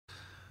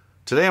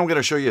Today I'm going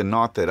to show you a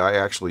knot that I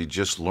actually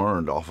just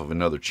learned off of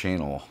another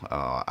channel.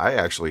 I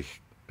actually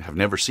have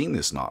never seen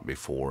this knot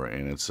before,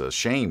 and it's a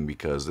shame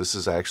because this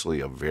is actually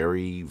a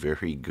very,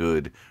 very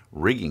good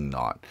rigging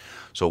knot.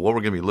 So what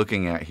we're going to be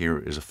looking at here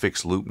is a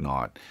fixed loop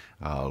knot,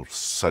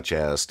 such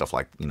as stuff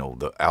like,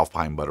 the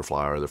alpine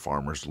butterfly or the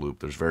farmer's loop.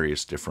 There's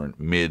various different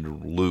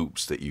mid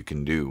loops that you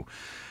can do.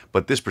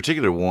 But this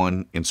particular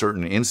one, in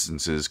certain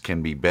instances,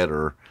 can be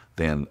better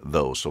than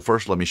those. So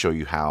first, let me show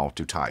you how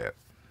to tie it.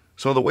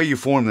 So the way you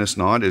form this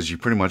knot is you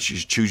pretty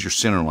much choose your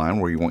center line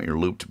where you want your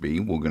loop to be.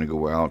 We're going to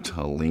go out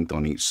a length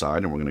on each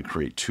side, and we're going to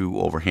create two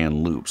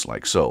overhand loops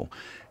like so.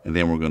 And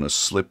then we're going to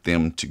slip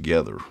them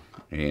together,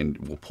 and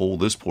we'll pull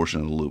this portion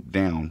of the loop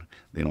down.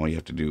 Then all you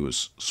have to do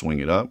is swing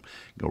it up,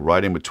 go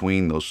right in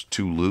between those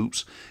two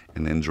loops,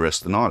 and then dress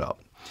the knot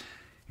up.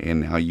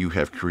 And now you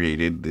have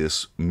created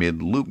this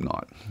mid loop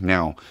knot.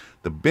 Now,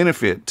 the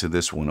benefit to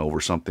this one over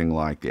something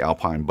like the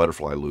alpine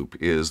butterfly loop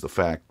is the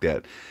fact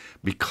that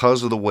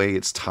because of the way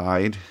it's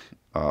tied,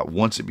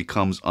 once it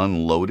becomes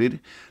unloaded,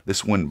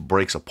 this one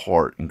breaks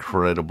apart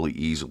incredibly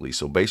easily.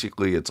 So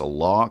basically it's a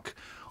lock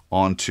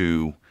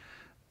onto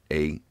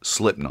a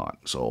slip knot.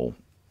 So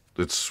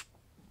it's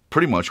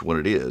pretty much what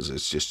it is.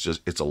 It's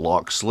just it's a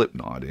lock slip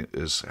knot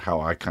is how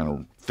I kind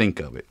of think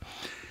of it.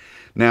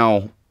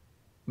 Now,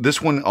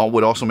 this one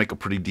would also make a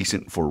pretty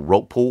decent for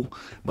rope pull,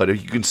 but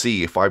as you can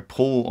see, if I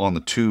pull on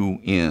the two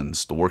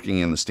ends, the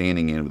working and the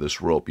standing end of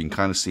this rope, you can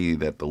kind of see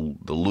that the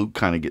loop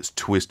kind of gets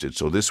twisted.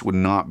 So this would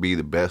not be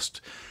the best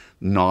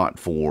knot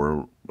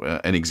for,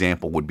 an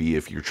example would be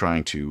if you're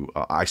trying to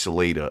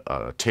isolate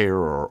a tear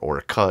or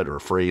a cut or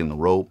a fray in the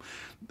rope.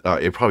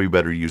 It'd probably be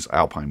better to use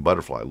alpine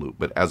butterfly loop.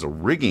 But as a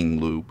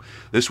rigging loop,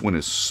 this one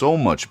is so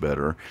much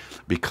better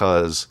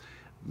because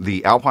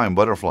the alpine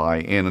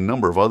butterfly and a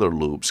number of other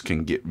loops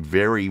can get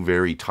very,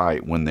 very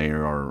tight when they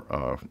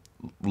are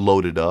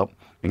loaded up,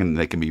 and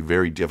they can be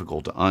very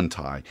difficult to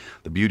untie.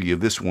 The beauty of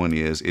this one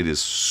is it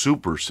is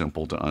super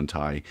simple to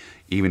untie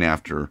even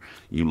after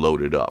you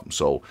load it up.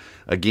 So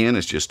again,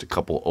 it's just a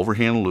couple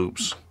overhand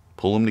loops,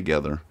 pull them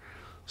together,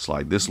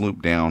 slide this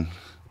loop down,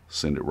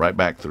 send it right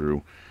back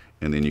through,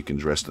 and then you can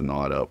dress the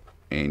knot up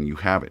and you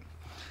have it.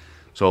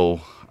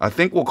 So I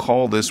think we'll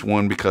call this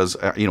one because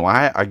I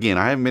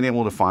haven't been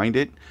able to find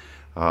it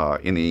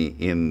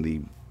in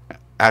the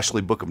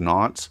Ashley Book of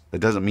Knots. That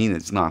doesn't mean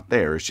it's not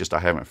there. It's just I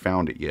haven't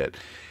found it yet.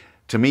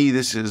 To me,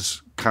 this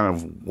is kind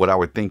of what I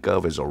would think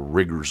of as a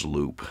rigger's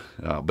loop.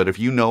 But if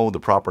you know the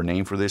proper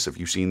name for this, if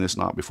you've seen this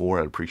knot before,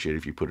 I'd appreciate it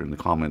if you put it in the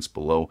comments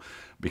below,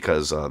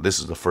 because this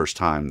is the first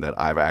time that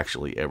I've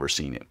actually ever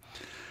seen it.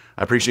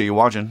 I appreciate you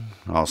watching.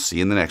 I'll see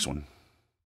you in the next one.